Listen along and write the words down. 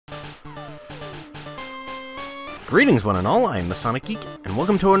Greetings, one and all. I am the Sonic Geek, and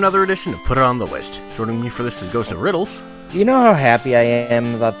welcome to another edition of Put It On The List. Joining me for this is Ghost of Riddles. Do you know how happy I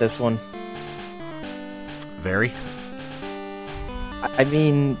am about this one? Very. I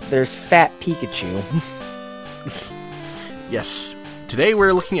mean, there's Fat Pikachu. Yes. Today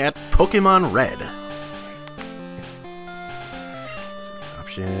we're looking at Pokemon Red.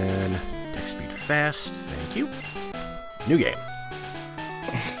 Option, text speed fast, thank you. New game.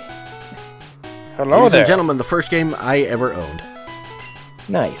 Hello Ladies there. and gentlemen, the first game I ever owned.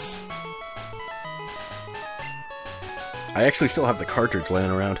 Nice. I actually still have the cartridge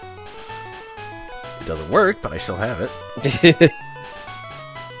laying around. It doesn't work, but I still have it.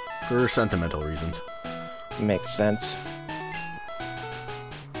 For sentimental reasons. Makes sense.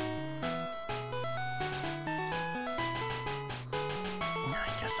 I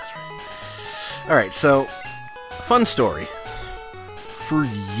guess that's right. Alright, so, fun story. For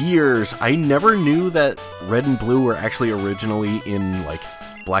years, I never knew that Red and Blue were actually originally in, like,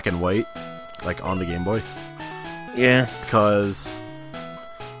 black and white, like, on the Game Boy. Yeah. Because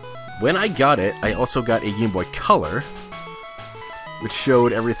when I got it, I also got a Game Boy Color, which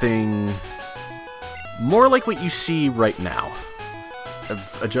showed everything more like what you see right now.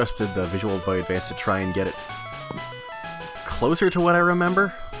 I've adjusted the Visual Boy Advance to try and get it closer to what I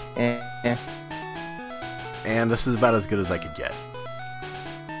remember. Eh. And this is about as good as I could get.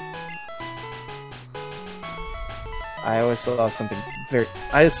 I always saw something very...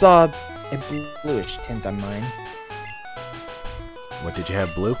 I saw a bluish tint on mine. What, did you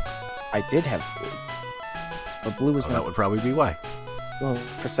have blue? I did have blue. But blue was Well, not... that would probably be why. Well,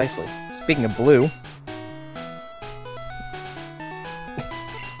 precisely. Speaking of blue...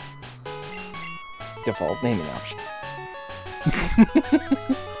 Default naming option.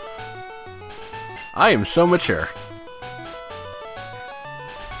 I am so mature.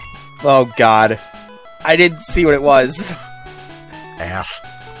 Oh god. I didn't see what it was. Ass.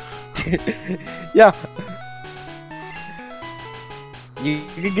 Yeah. You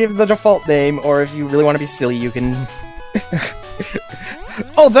can give the default name, or if you really want to be silly, you can...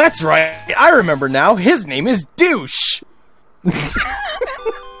 Oh, that's right! I remember now! His name is Douche!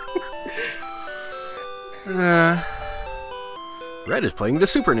 Red is playing the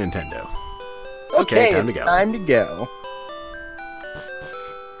Super Nintendo. Okay, time to go. Time to go.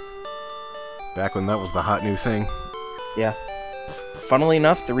 Back when that was the hot new thing. Yeah. Funnily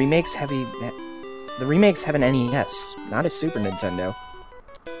enough, the remakes have an NES, not a Super Nintendo.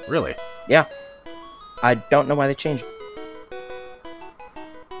 Really? Yeah. I don't know why they changed it.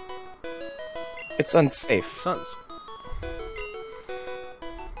 It's unsafe. Sons.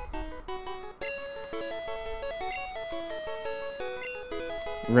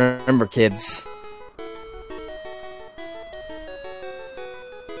 Remember, kids.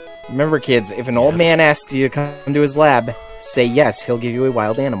 Remember, kids, if an old man asks you to come to his lab, say yes, he'll give you a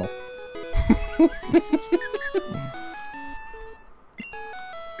wild animal.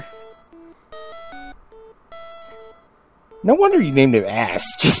 No wonder you named him Ass,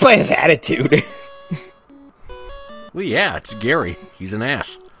 just by his attitude. Well, yeah, it's Gary. He's an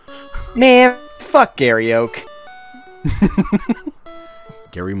ass. Man, fuck Gary Oak.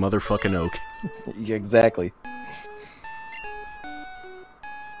 Gary motherfucking Oak. Yeah, exactly.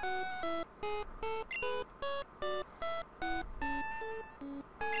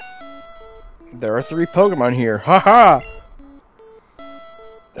 There are 3 Pokemon here. Haha!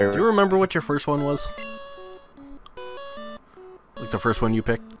 Do you remember what your first one was? Like the first one you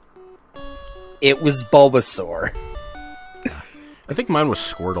picked? It was Bulbasaur. I think mine was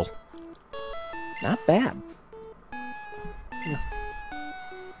Squirtle. Not bad. Yeah.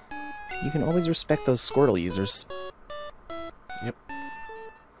 You can always respect those Squirtle users. Yep.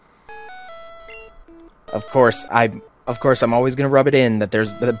 Of course, I'm always gonna rub it in that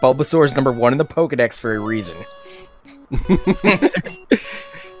that Bulbasaur is number 1 in the Pokédex for a reason.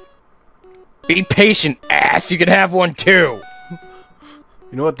 Be patient, ass. You can have one too.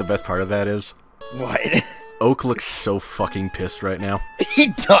 You know what the best part of that is? What? Oak looks so fucking pissed right now. He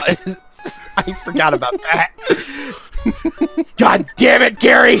does. I forgot about that. God damn it,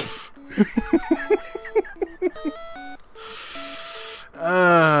 Gary!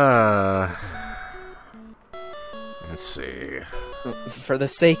 Let's see. For the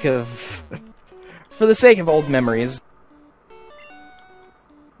sake of old memories,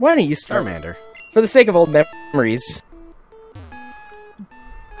 why don't you start? Charmander. For the sake of old memories,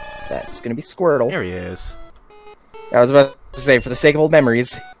 that's gonna be Squirtle. There he is. I was about to say, for the sake of old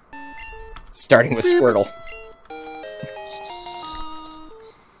memories, starting with Squirtle.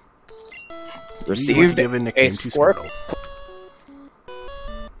 Received give a a nickname to Squirtle.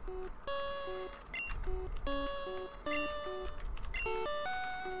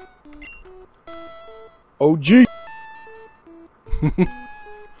 OG. And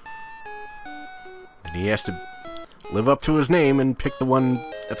he has to live up to his name and pick the one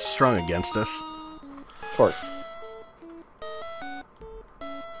that's strong against us. Of course.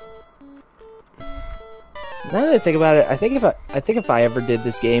 Now that I think about it, I think if I ever did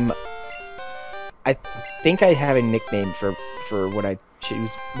this game, I think I have a nickname for when I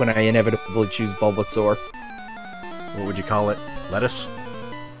inevitably choose Bulbasaur. What would you call it? Lettuce?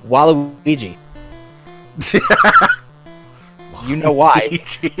 Waluigi. You know why?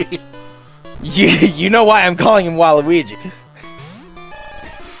 You know why I'm calling him Waluigi.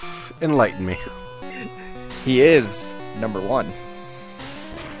 Enlighten me. He is number 1.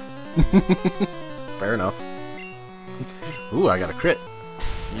 Fair enough. Ooh, I got a crit.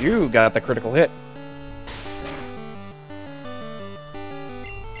 You got the critical hit.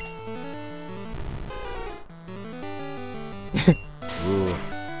 Ooh.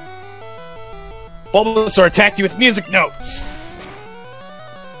 Bulbasaur attacked you with music notes.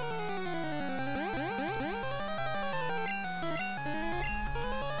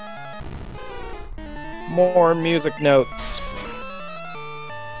 More music notes.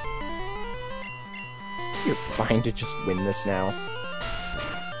 You're fine to just win this now.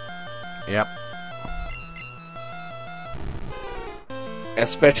 Yep.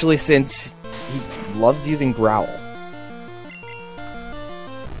 Especially since he loves using Growl.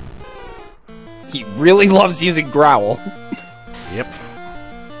 He really loves using Growl. Yep.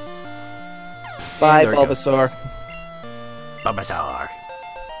 Bye, there we go. Bulbasaur. Bulbasaur.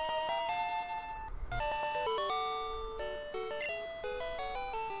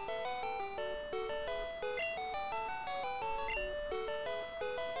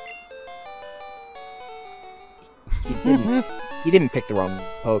 He didn't pick the wrong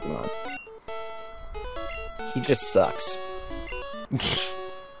Pokemon. He just sucks.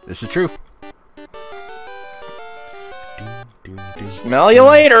 This is true. Smell you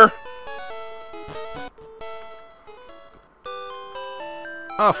later!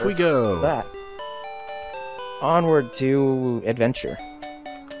 Off we go. That. Onward to adventure.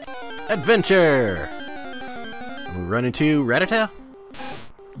 Adventure! We run into Rattata?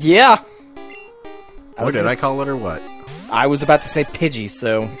 Yeah! What did I call it or what? I was about to say Pidgey,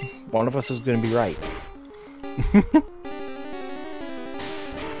 so one of us is going to be right.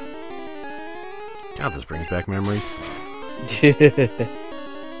 God, this brings back memories.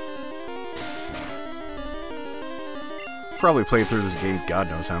 Probably played through this game God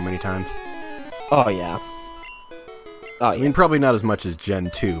knows how many times. Oh, yeah. Oh, I yeah. mean, probably not as much as Gen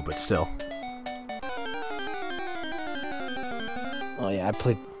 2, but still. Oh, yeah, I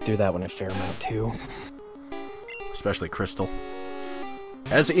played through that one a fair amount, too. Especially Crystal.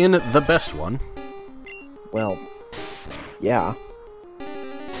 As in the best one. Well, yeah.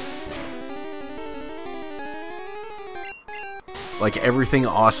 Like, everything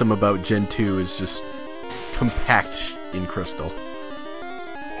awesome about Gen 2 is just compact in Crystal.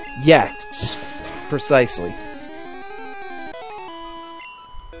 Yes, precisely.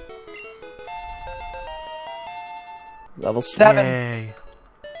 Level 7. Yay.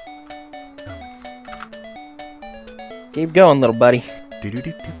 Keep going, little buddy.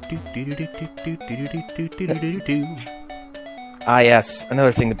 Ah, yes.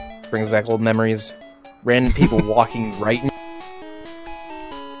 Another thing that brings back old memories. Random people walking right in.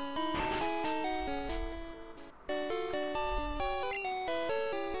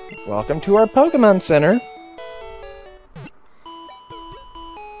 Welcome to our Pokemon Center.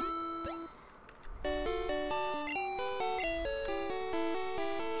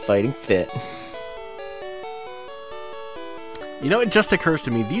 Fighting Fit. You know, it just occurs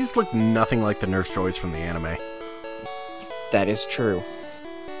to me, these look nothing like the Nurse Joys from the anime. That is true.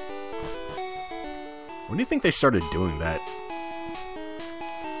 When do you think they started doing that?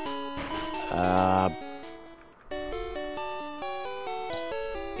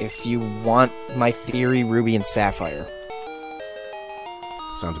 If you want my theory, Ruby and Sapphire.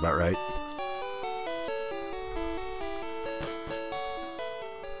 Sounds about right.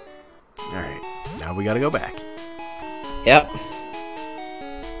 Alright, now we gotta go back. Yep.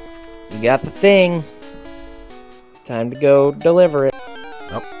 You got the thing. Time to go deliver it.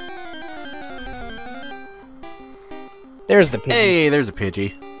 Oh. There's the Pidgey. Hey, there's a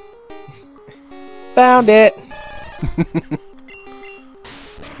Pidgey. Found it.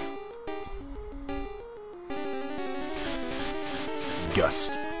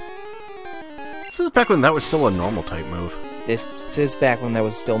 Gust. This is back when that was still a normal type move. This is back when that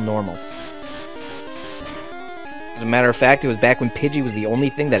was still normal. As a matter of fact, it was back when Pidgey was the only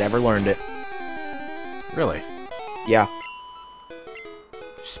thing that ever learned it. Really? Yeah.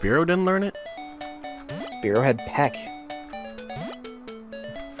 Spearow didn't learn it? Spearow had Peck.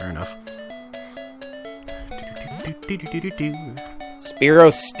 Fair enough.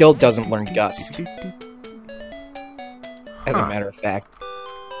 Spearow still doesn't learn Gust. As a matter of fact.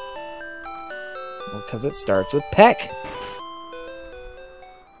 Because it starts with Peck.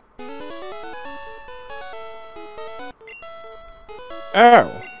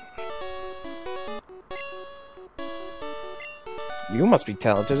 Oh. You must be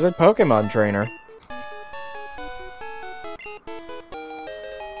talented as a Pokemon trainer.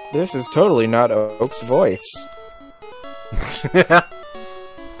 This is totally not Oak's voice.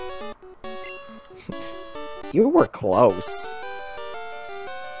 You were close.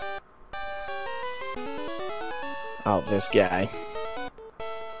 Oh, this guy.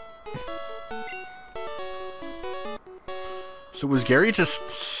 So was Gary just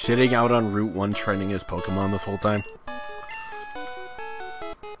sitting out on Route 1 training his Pokemon this whole time?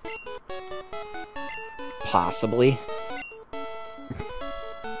 Possibly.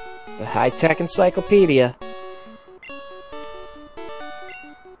 It's a high-tech encyclopedia.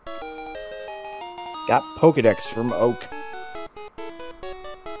 Got Pokedex from Oak.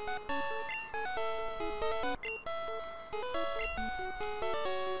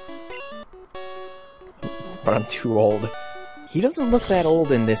 But I'm too old. He doesn't look that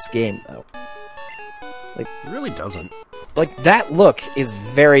old in this game, though. Like, he really doesn't. Like, that look is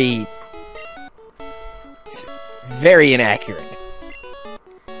very... very inaccurate.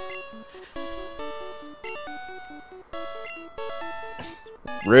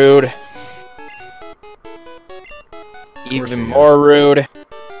 Rude. Even more rude.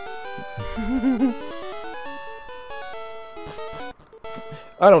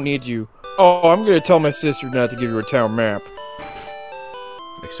 I don't need you. Oh, I'm gonna tell my sister not to give you a town map.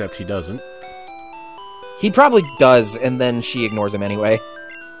 Except he doesn't. He probably does, and then she ignores him anyway.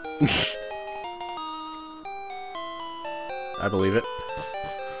 I believe it.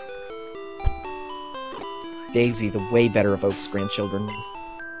 Daisy, the way better of Oak's grandchildren.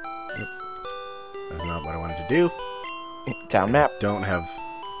 Yep. That's not what I wanted to do. Town map. Don't have...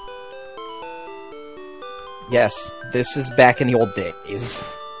 Yes, this is back in the old days.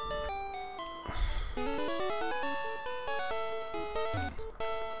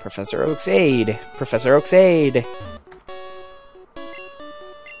 Professor Oak's aid. Professor Oak's aid.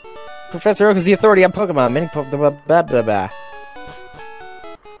 Professor Oak is the authority on Pokemon. Many blah blah blah blah.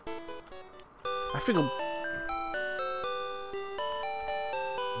 I have to go...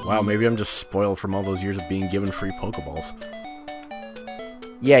 Wow, maybe I'm just spoiled from all those years of being given free Pokeballs.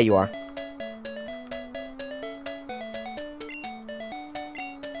 Yeah, you are.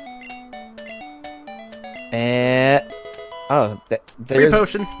 Oh, Free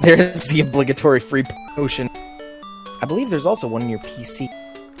potion. There's the obligatory free potion. I believe there's also one in your PC.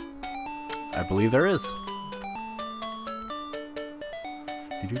 I believe there is.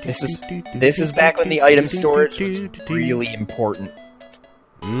 This is back when the item storage was really important.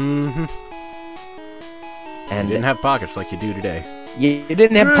 Mm-hmm. And you didn't have pockets like you do today. You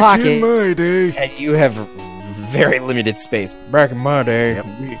didn't have pockets, in my day. and you have very limited space. Back in my day,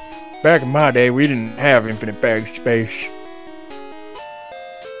 we didn't have infinite bag space.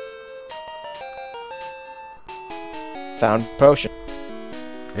 Found potion.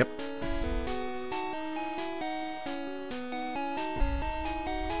 Yep.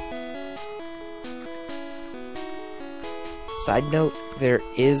 Side note, there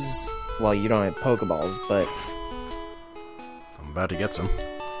is... Well, you don't have Pokeballs, but... I'm about to get some.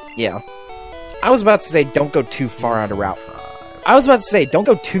 Yeah. I was about to say, don't go too far onto Route... 5. I was about to say, don't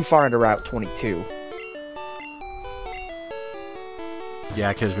go too far into Route 22.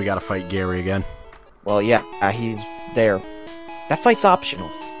 Yeah, because we gotta fight Gary again. Well, yeah, he's there. That fight's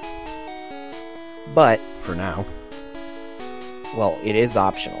optional. But... For now. Well, it is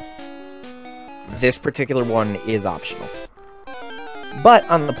optional. This particular one is optional. But,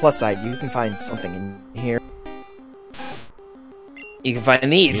 on the plus side, you can find something in here. You can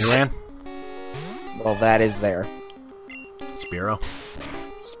find these. Nidoran? Well, that is there. Spearow?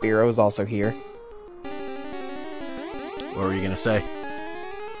 Spearow is also here. What were you gonna say?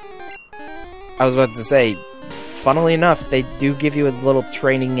 I was about to say, funnily enough, they do give you a little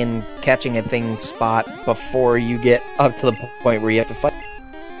training and catching a thing spot before you get up to the point where you have to fight.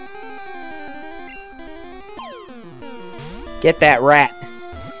 Get that rat!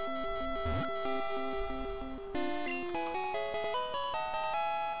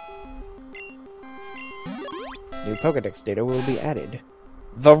 New Pokedex data will be added.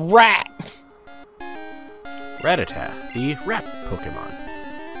 The rat! Rattata, the rat Pokemon.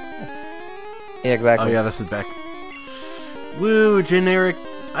 Yeah, exactly. Oh yeah, this is back. Woo, generic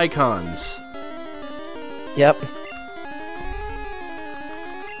icons. Yep.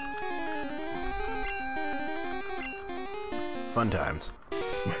 Fun times.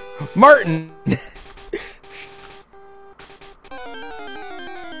 Martin!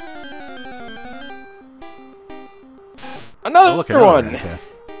 Another look, another one! Rattata.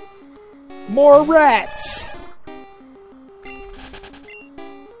 More rats!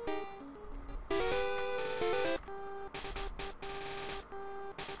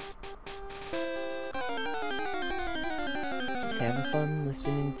 Just having fun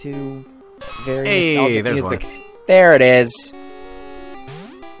listening to very Hey, nostalgic there's music. one. There it is.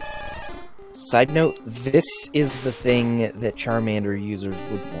 Side note, this is the thing that Charmander users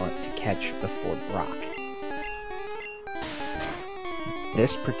would want to catch before Brock.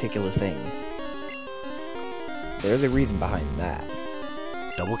 This particular thing. There's a reason behind that.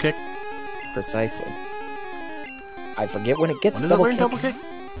 Double kick? Precisely. I forget when it gets When does it double learn kick. double kick?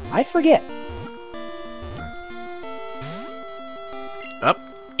 I forget. Up.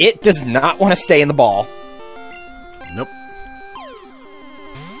 It does not want to stay in the ball. Nope.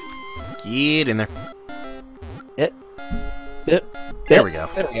 Get in there. There we go.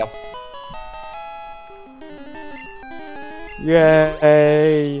 There we go.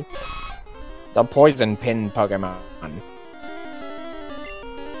 Yay! The poison pin Pokemon.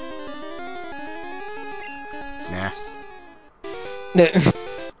 Nah.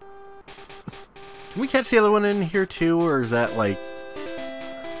 Can we catch the other one in here too, or is that like...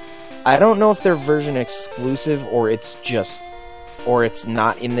 I don't know if they're version exclusive or it's just, or it's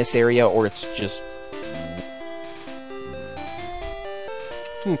not in this area, or it's just.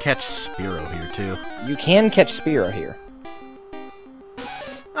 You can catch Spearow here too. You can catch Spearow here.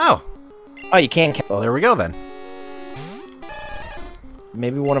 Oh! Oh, you can catch. Well, there we go then.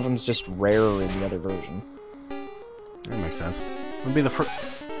 Maybe one of them's just rarer in the other version. That makes sense. Would be the first.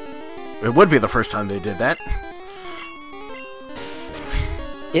 It would be the first time they did that.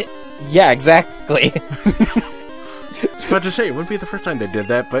 Yeah, exactly. I was about to say, it wouldn't be the first time they did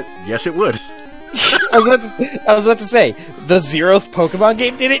that, but yes, it would. I was about to say, the 0th Pokemon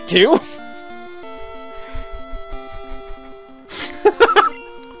game did it too?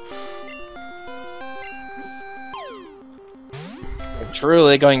 I'm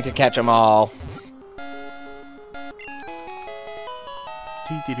truly going to catch them all.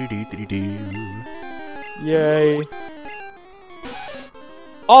 Yay.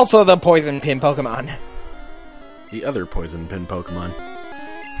 Also the Poison Pin Pokemon. The other Poison Pin Pokemon.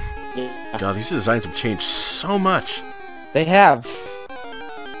 Yeah. God, these designs have changed so much. They have.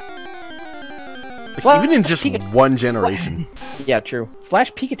 Like, Flash even in just Pikachu. one generation. Yeah, true.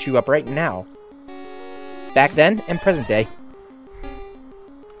 Flash Pikachu up right now. Back then and present day.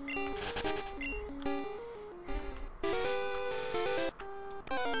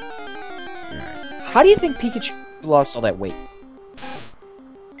 Alright. How do you think Pikachu lost all that weight?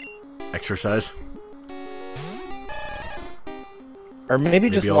 Exercise. Or maybe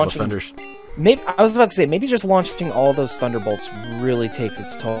just Maybe all the launching. thunders. Maybe I was about to say maybe just launching all those thunderbolts really takes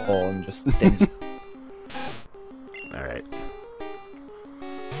its toll and just thins. Alright.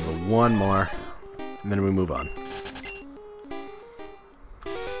 One more. And then we move on.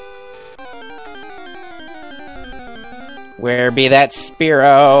 Where be that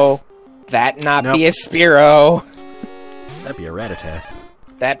Spearow? That not Nope. be a Spearow. That'd be a Rattata.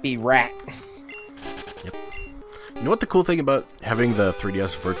 That be Rat. You know what the cool thing about having the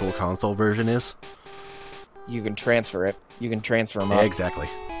 3DS Virtual Console version is? You can transfer it. You can transfer them Yeah, up. exactly.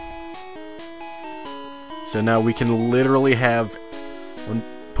 So now we can literally have one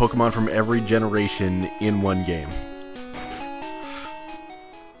Pokemon from every generation in one game.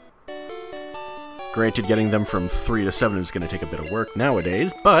 Granted, getting them from 3 to 7 is going to take a bit of work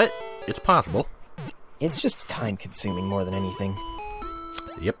nowadays, but it's possible. It's just time consuming more than anything.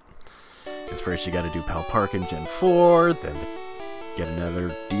 Yep. Because first you got to do Pal Park in Gen 4, then get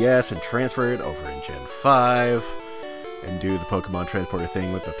another DS and transfer it over in Gen 5, and do the Pokemon Transporter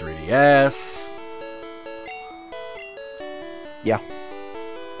thing with the 3DS. Yeah.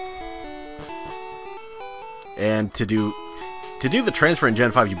 And to do the transfer in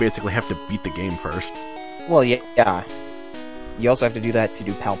Gen 5, you basically have to beat the game first. Well, yeah. You also have to do that to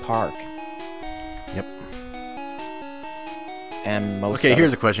do Pal Park. Yep. And most Okay, of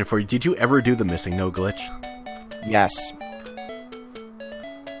here's it. a question for you. Did you ever do the Missing No glitch? Yes.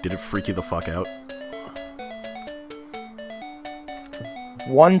 Did it freak you the fuck out?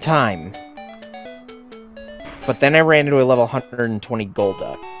 One time. But then I ran into a level 120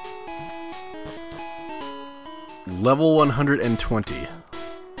 Golduck. Level 120.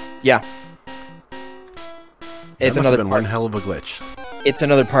 Yeah. That It's must have another been part. one hell of a glitch. It's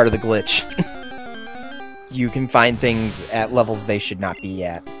another part of the glitch. you can find things at levels they should not be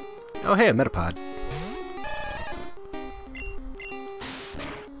at. Oh, hey, a Metapod.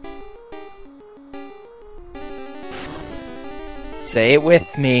 Say it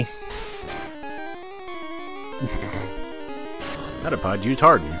with me. Metapod, use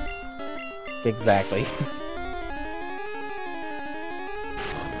Harden. Exactly.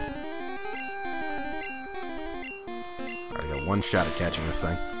 Alright, I got one shot at catching this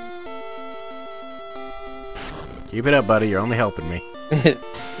thing. Keep it up, buddy. You're only helping me.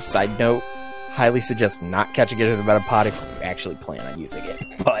 Side note, highly suggest not catching it as a Metapod if you actually plan on using it.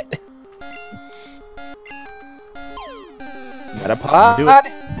 But Metapod! Do it.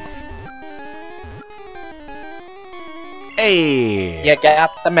 Hey! You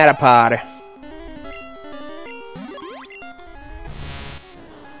got the Metapod.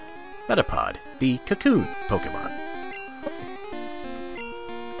 Metapod, the cocoon Pokemon.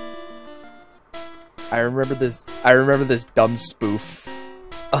 I remember this dumb spoof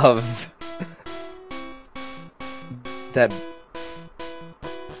of that.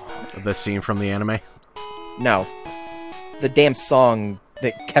 The scene from the anime? No, the damn song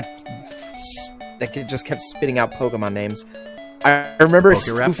that just kept spitting out Pokemon names. I remember a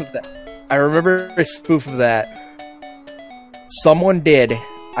spoof of that. I remember a spoof of that. Someone did.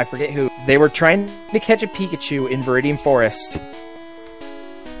 I forget who. They were trying to catch a Pikachu in Viridian Forest.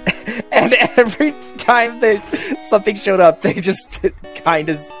 And every time something showed up, they just kind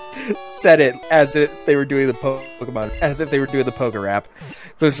of said it as if they were doing the Pokemon, as if they were doing the Poké Rap.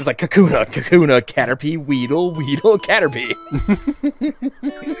 So it's just like Kakuna, Kakuna, Caterpie, Weedle, Weedle, Caterpie.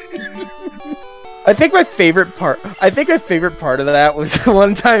 I think my favorite part of that was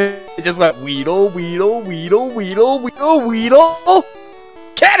one time it just went Weedle, Weedle, Weedle, Weedle, Weedle, Weedle,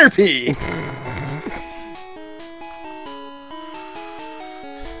 Caterpie.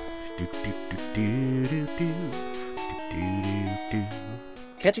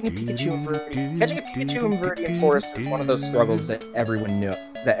 Catching a Pikachu in Viridian Forest is one of those struggles that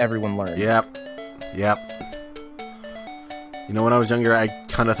everyone learned. Yep. You know, when I was younger, I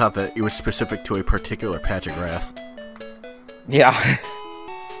kind of thought that it was specific to a particular patch of grass. Yeah.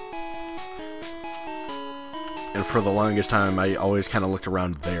 And for the longest time, I always kind of looked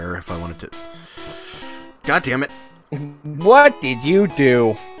around there if I wanted to. God damn it! What did you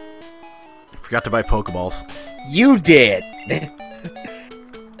do? I forgot to buy Pokeballs. You did.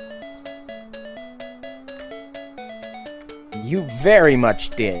 You very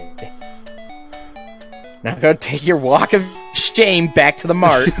much did. Now go take your walk of shame back to the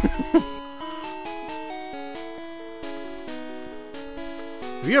mart.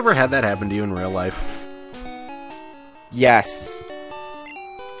 Have you ever had that happen to you in real life? Yes.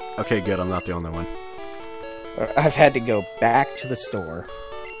 Okay, good. I'm not the only one. I've had to go back to the store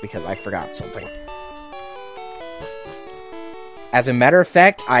because I forgot something. As a matter of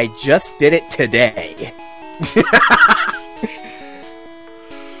fact, I just did it today.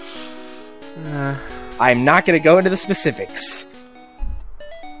 I'm not going to go into the specifics.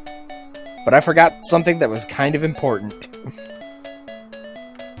 But I forgot something that was kind of important.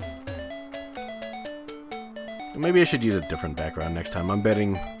 Maybe I should use a different background next time. I'm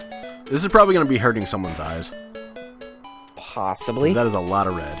betting this is probably going to be hurting someone's eyes. Possibly. That is a lot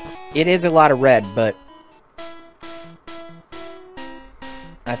of red. It is a lot of red, but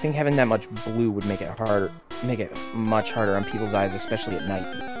I think having that much blue would make it much harder on people's eyes, especially at night.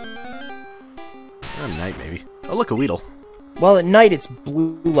 At night, maybe. Oh, look, a Weedle. Well, at night, it's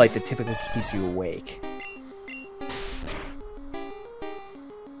blue light that typically keeps you awake.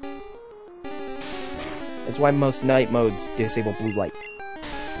 That's why most night modes disable blue light.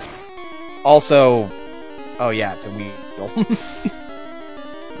 Also, oh yeah, it's a Weedle.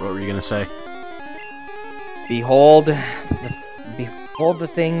 What were you gonna say? Behold the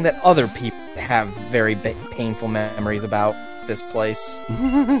thing that other people have very painful memories about this place.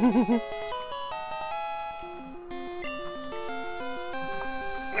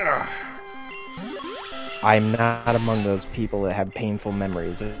 I'm not among those people that have painful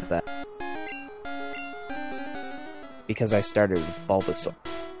memories of that. Because I started with Bulbasaur.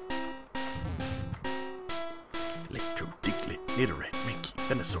 Electro, Diglett, Nidoran, Mickey,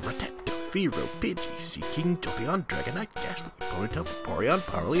 Venusaur, Rattata, Fearow, Pidgey, Seaking, Jolteon, Dragonite, Gastly, Ponyta, Vaporeon,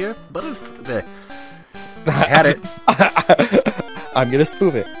 Parlier, Butterfree. I had it. I'm gonna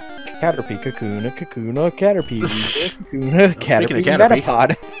spoof it. Caterpie, Kakuna, Kakuna, Caterpie, Kakuna, Caterpie, Caterpie.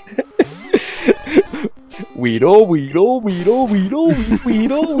 Metapod. Weedle, Weedle, Weedle, Weedle,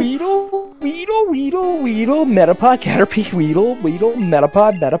 Weedle, Weedle, Weedle, Weedle, Weedle, Metapod, Caterpie, Weedle, Weedle,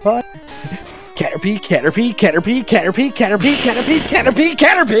 Metapod, Metapod. Caterpie, Caterpie, Caterpie, Caterpie, Caterpie, Caterpie, Caterpie,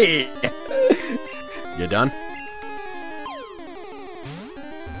 Caterpie! You done?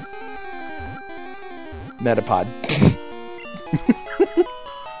 Metapod.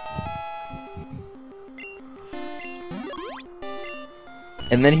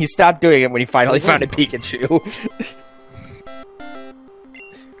 And then he stopped doing it when he finally found a Pikachu.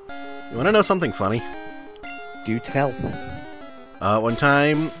 You want to know something funny? Do tell. One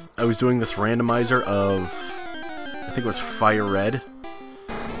time, I was doing this randomizer of, I think it was Fire Red.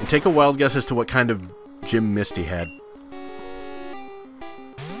 And take a wild guess as to what kind of gym Misty had.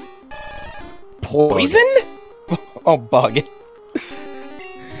 Poison? Oh, bug.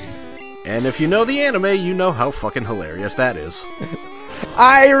 And if you know the anime, you know how fucking hilarious that is.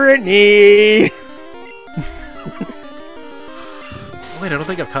 Irony! Wait, I don't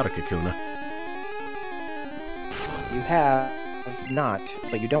think I've caught a Kakuna. You have not,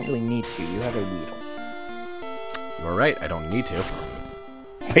 but you don't really need to. You have a Weedle. You're right, I don't need to.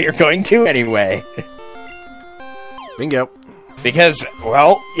 But you're going to anyway. Bingo. Because,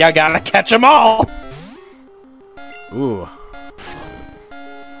 well, you gotta catch them all! Ooh.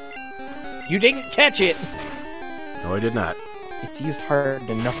 You didn't catch it! No, I did not. It's used hard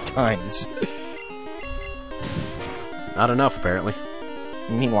enough times. Not enough, apparently.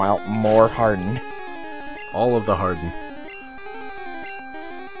 Meanwhile, more Harden. All of the Harden.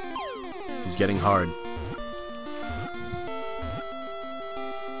 He's getting hard.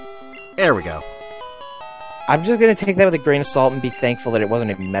 There we go. I'm just gonna take that with a grain of salt and be thankful that it wasn't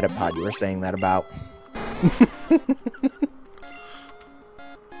a Metapod you were saying that about.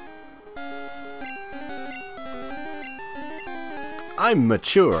 I'm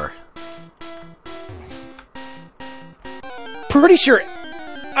mature.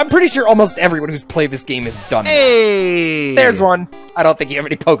 I'm pretty sure almost everyone who's played this game has done that. Hey! There's one. I don't think you have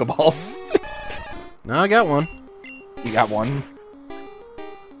any Pokeballs. No, I got one. You got one.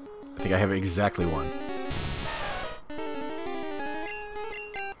 I think I have exactly one.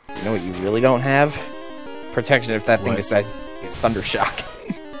 You know what you really don't have? Protection if that thing What? decides it's Thunder Shock.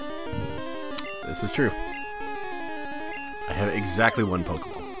 This is true. I have exactly one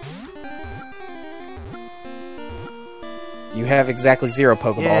Pokeball. You have exactly 0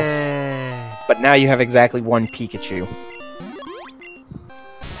 Pokeballs. Yay. But now you have exactly 1 Pikachu.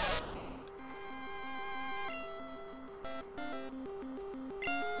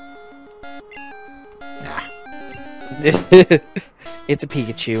 It's a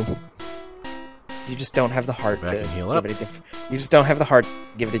Pikachu. You just don't have the heart Back to and heal give up. it a different. You just don't have the heart to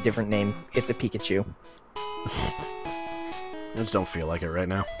give it a different name. It's a Pikachu. I just don't feel like it right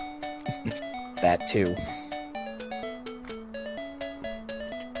now. That too.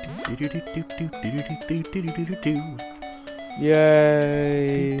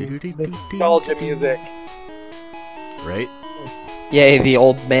 Yay! Nostalgia music. Right? Yay, the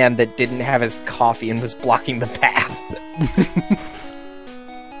old man that didn't have his coffee and was blocking the path.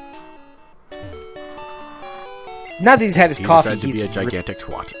 Now that he's had his coffee, decided he's to be a gigantic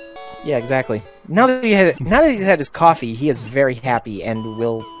twat. yeah, exactly. Now that he's had his coffee, he is very happy and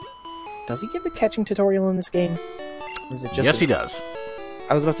will. Does he give the catching tutorial in this game? Or is it just Yes, he does.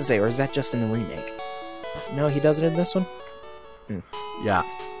 I was about to say, or is that just in the remake? No, he does it in this one. Yeah.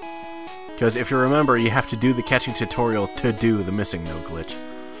 Because if you remember, you have to do the catching tutorial to do the missing no glitch.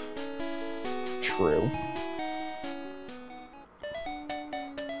 True.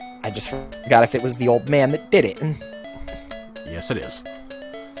 I just forgot if it was the old man that did it. Yes, it is.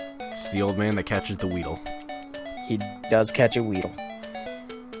 It's the old man that catches the Weedle. He does catch a Weedle.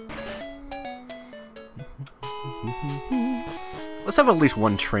 Let's have at least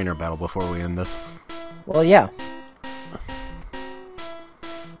one trainer battle before we end this. Well, yeah.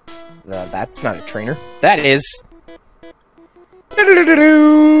 That's not a trainer. That is...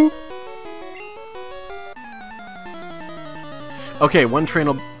 Okay, one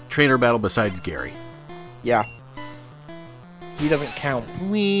trainer battle besides Gary. Yeah. He doesn't count.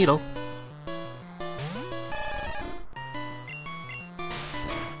 Weedle.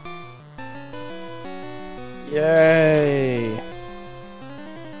 Yay!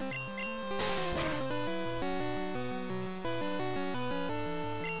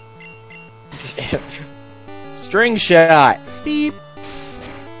 String shot! Beep.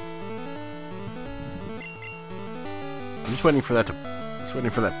 I'm just waiting for that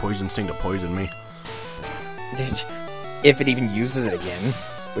poison sting to poison me. If it even uses it again,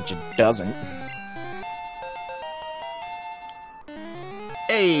 which it doesn't.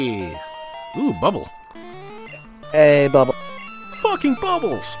 Hey! Ooh, bubble. Hey, Bubble. Fucking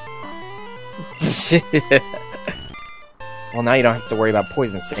bubbles! Well, now you don't have to worry about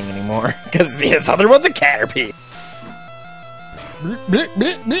Poison Sting anymore, because this other one's a Caterpie.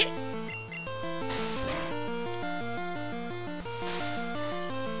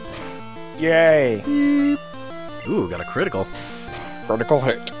 Yay! Ooh, got a critical. Critical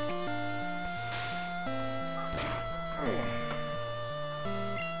hit.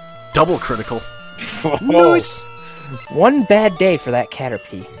 Double critical. Nice. One bad day for that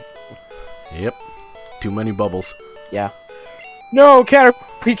Caterpie. Yep. Too many bubbles. Yeah. No,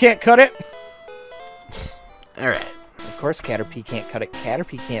 Caterpie can't cut it. Alright. Of course Caterpie can't cut it.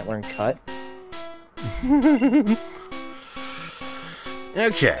 Caterpie can't learn cut.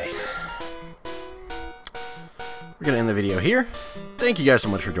 Okay. We're going to end the video here. Thank you guys so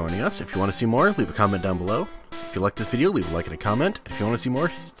much for joining us. If you want to see more, leave a comment down below. If you like this video, leave a like and a comment. If you want to see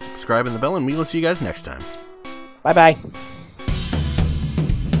more, subscribe and the bell, and we will see you guys next time. Bye-bye.